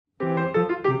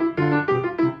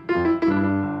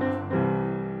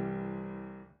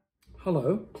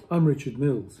Hello, I'm Richard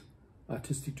Mills,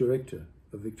 Artistic Director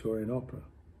of Victorian Opera.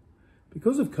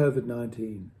 Because of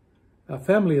COVID-19, our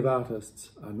family of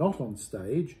artists are not on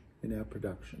stage in our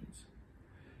productions.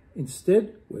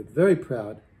 Instead, we're very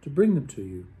proud to bring them to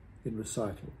you in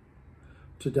Recital.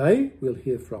 Today, we'll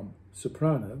hear from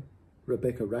Soprano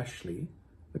Rebecca Rashleigh,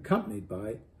 accompanied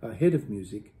by our Head of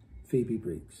Music, Phoebe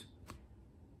Briggs.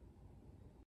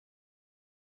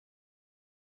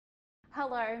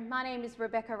 Hello, my name is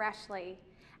Rebecca Rashleigh,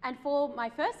 and for my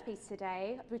first piece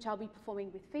today, which I'll be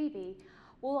performing with Phoebe,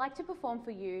 we'd like to perform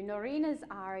for you Norina's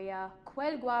aria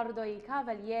Quel, guardo,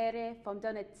 cavaliere from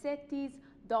Donizetti's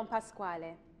Don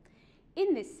Pasquale.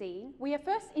 In this scene, we are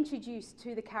first introduced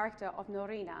to the character of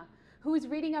Norina, who is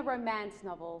reading a romance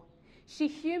novel. She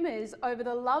humours over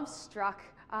the love-struck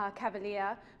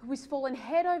cavaliere who has fallen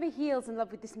head over heels in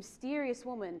love with this mysterious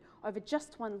woman over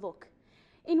just one look,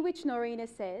 in which Norina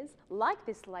says, like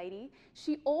this lady,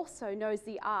 she also knows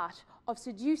the art of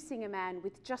seducing a man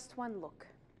with just one look.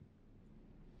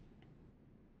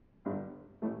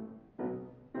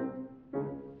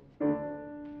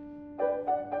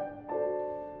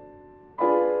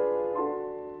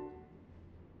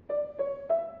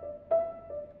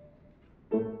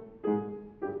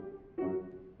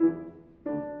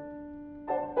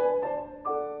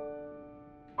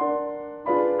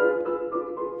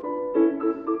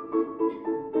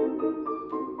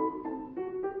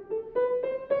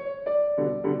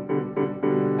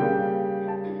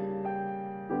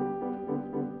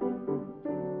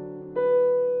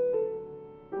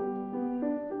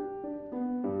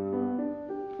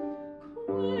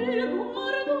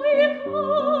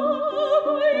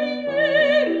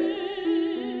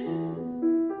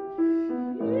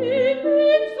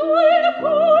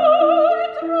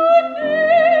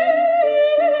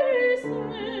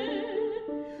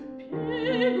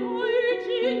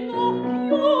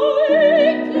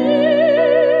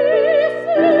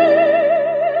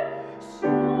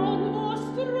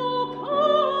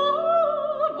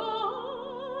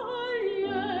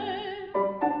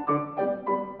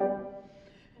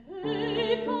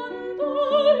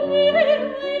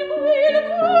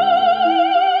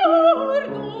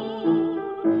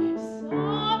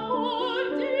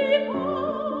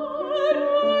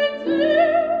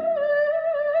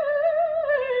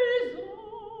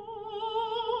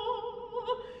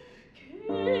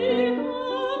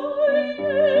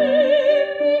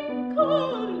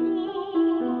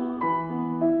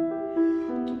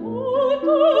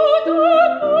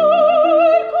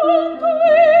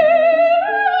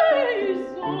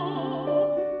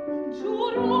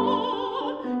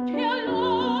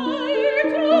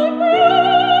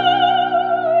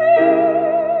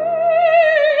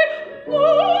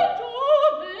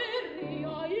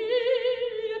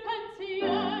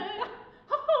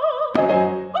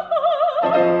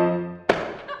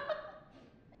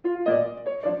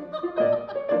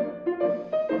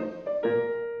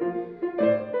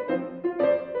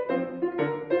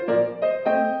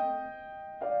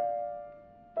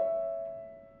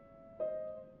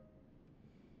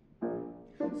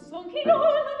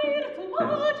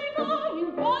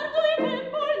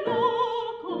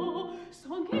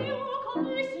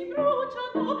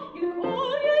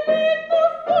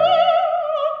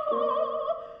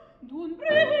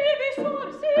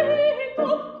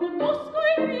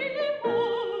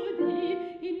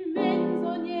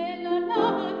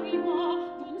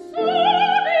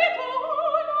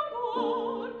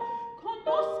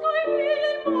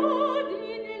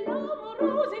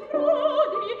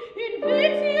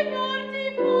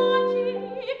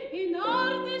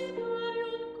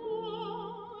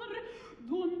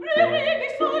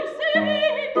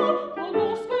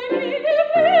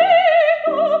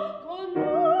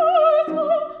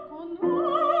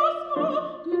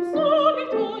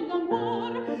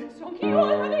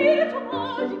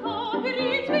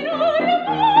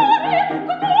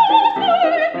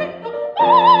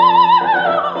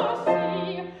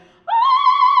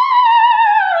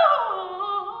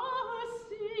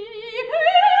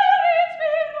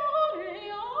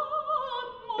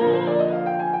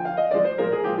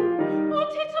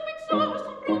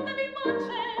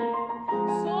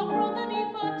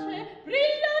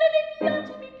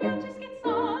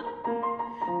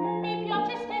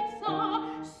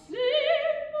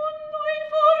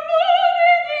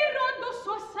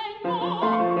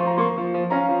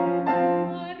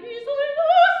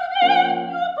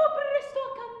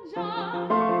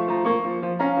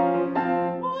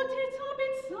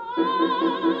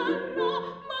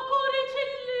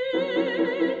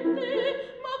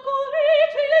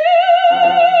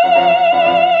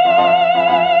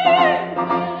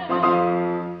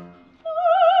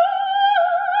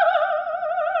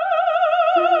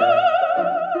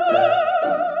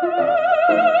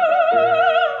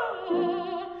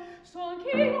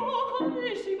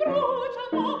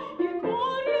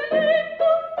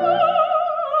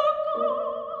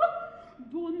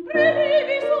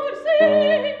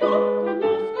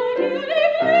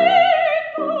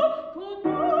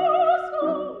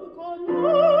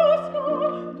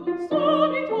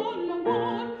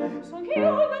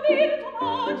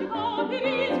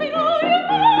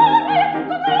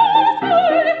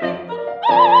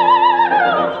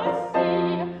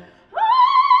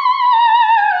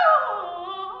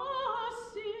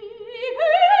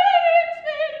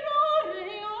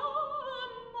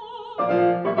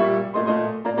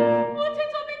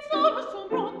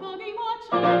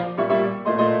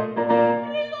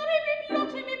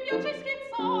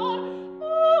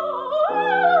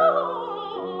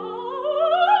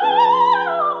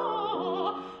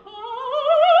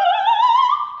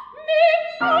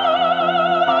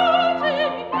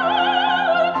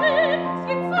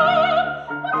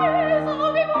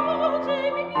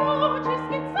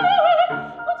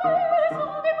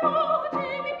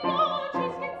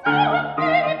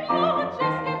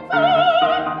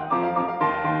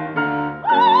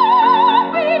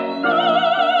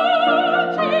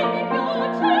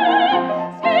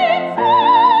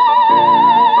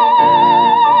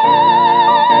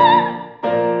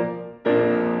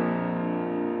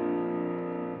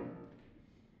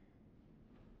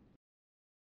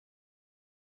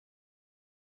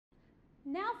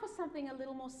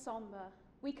 more sombre,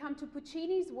 we come to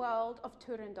Puccini's world of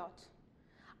Turandot.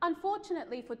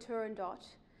 Unfortunately for Turandot,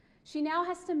 she now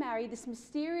has to marry this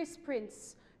mysterious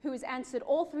prince who has answered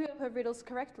all three of her riddles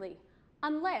correctly,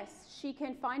 unless she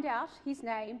can find out his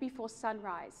name before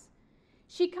sunrise.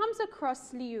 She comes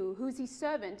across Liu, who is his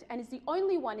servant and is the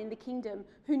only one in the kingdom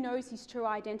who knows his true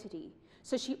identity.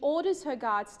 So she orders her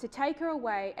guards to take her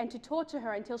away and to torture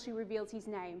her until she reveals his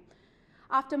name.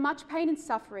 After much pain and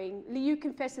suffering, Liu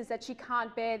confesses that she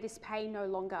can't bear this pain no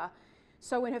longer.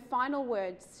 So in her final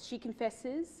words, she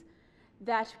confesses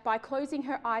that by closing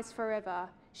her eyes forever,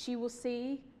 she will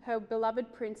see her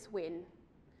beloved prince win.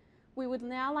 We would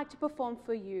now like to perform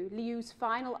for you Liu's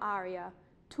final aria,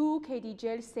 Tu che di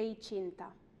gel sei cinta.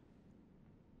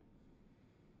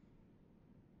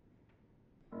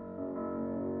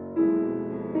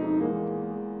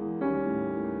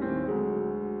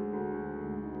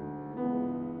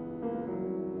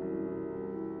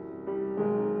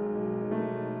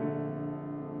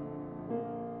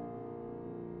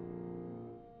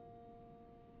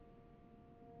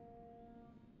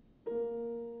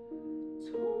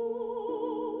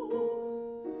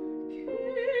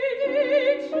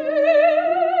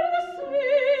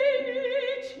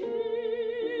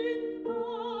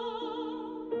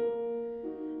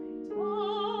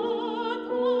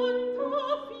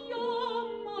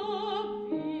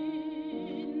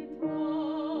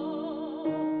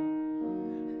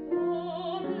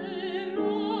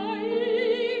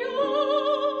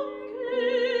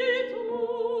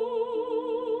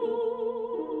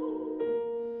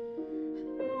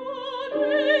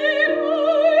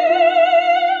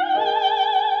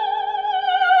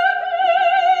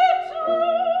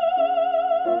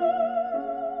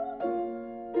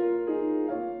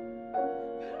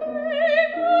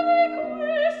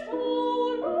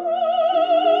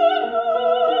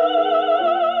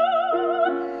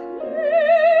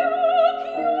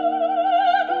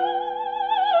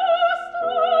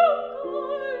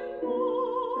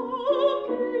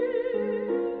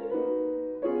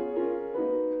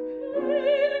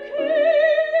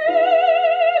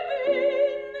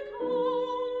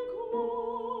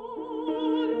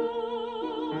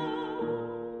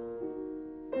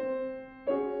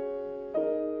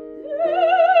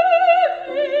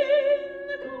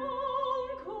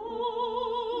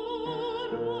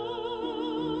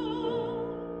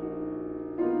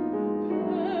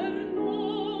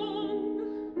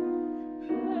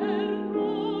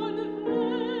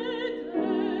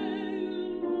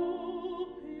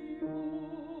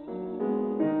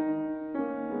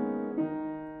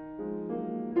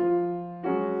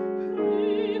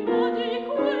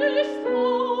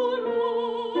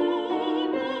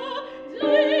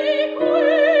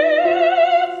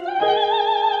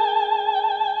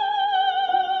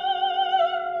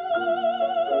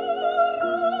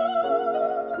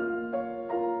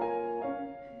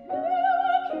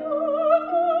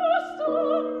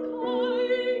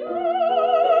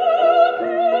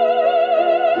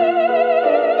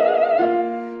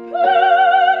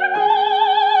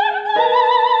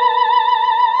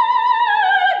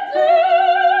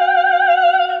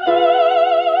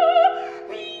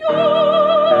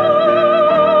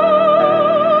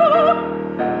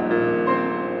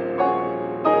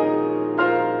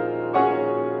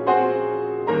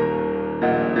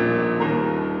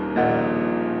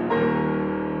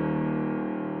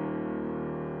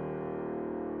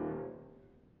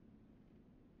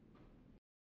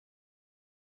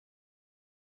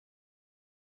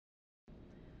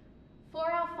 For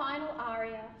our final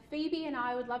aria, Phoebe and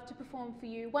I would love to perform for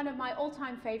you one of my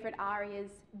all-time favourite arias,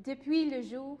 Depuis le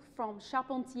jour from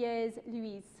Charpentier's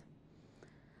Louise.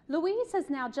 Louise has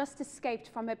now just escaped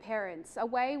from her parents,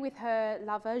 away with her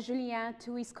lover Julien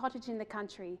to his cottage in the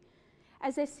country.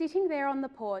 As they're sitting there on the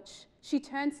porch, she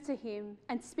turns to him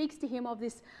and speaks to him of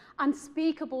this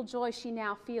unspeakable joy she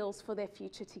now feels for their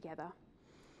future together.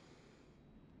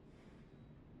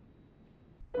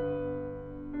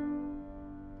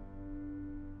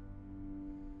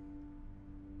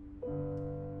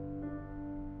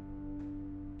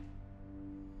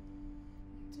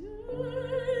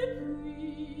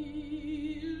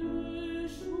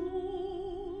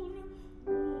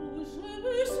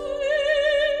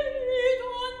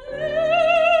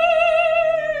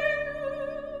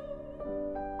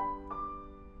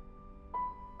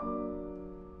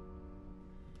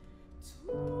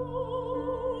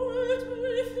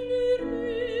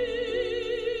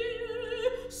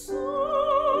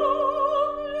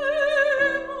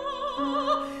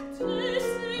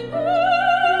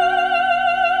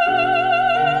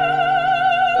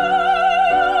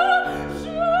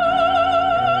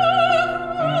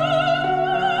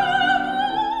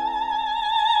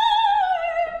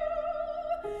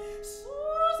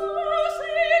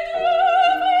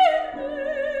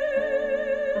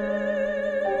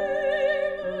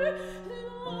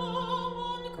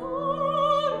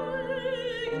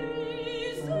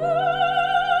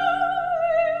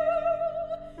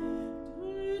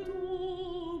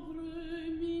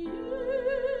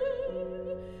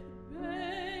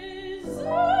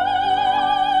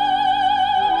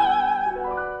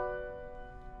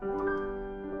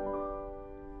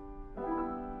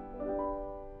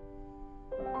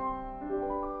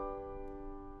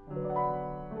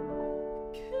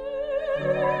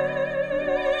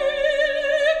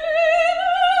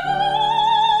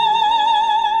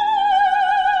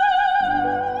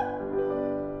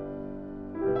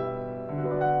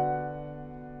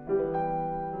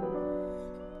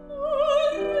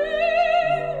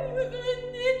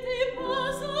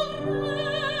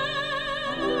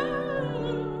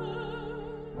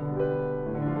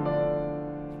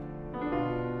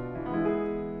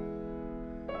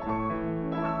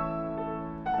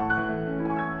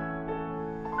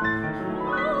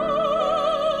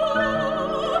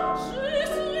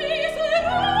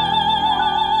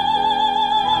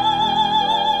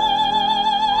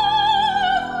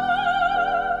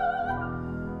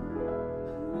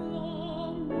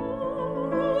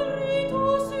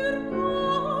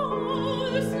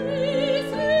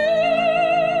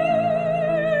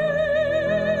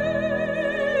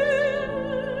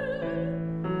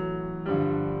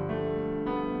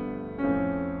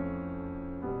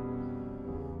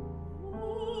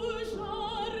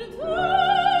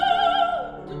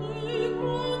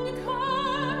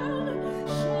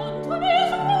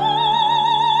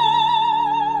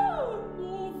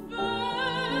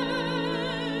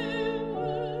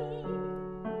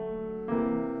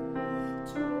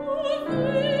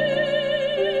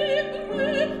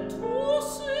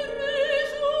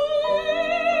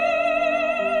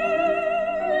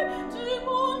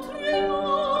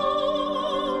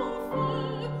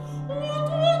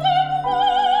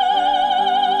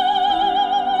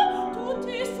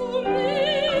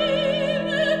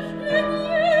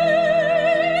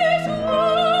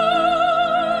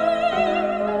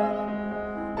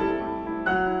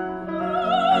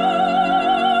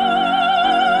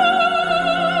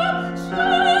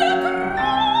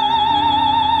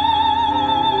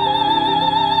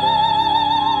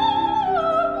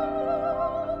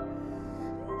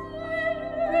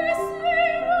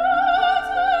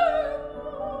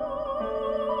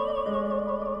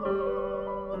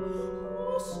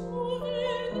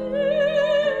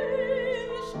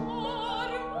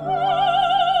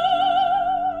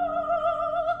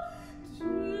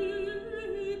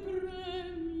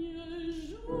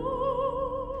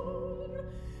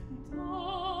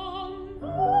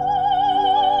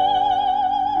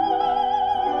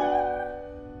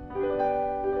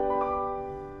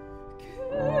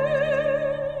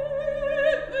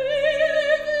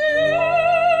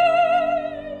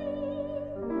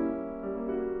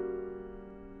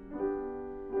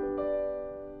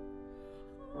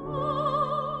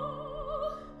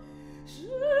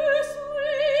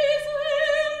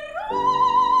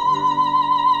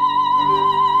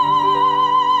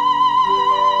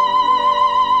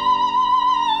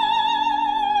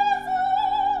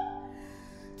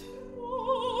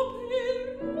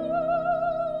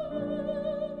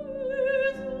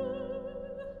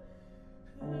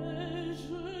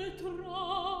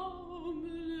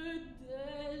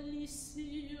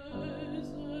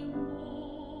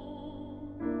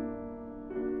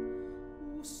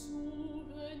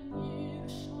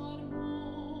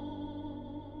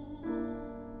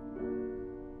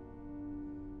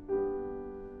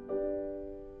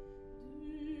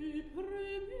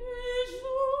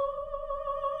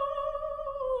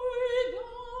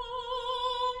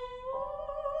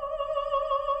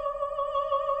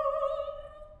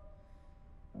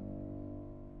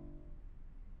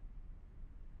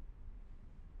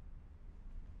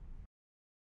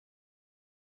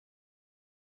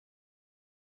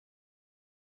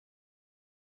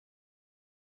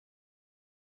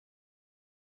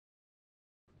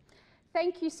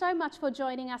 Thank you so much for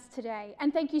joining us today,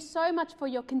 and thank you so much for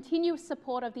your continuous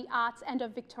support of the arts and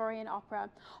of Victorian opera.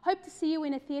 Hope to see you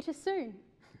in a theatre soon.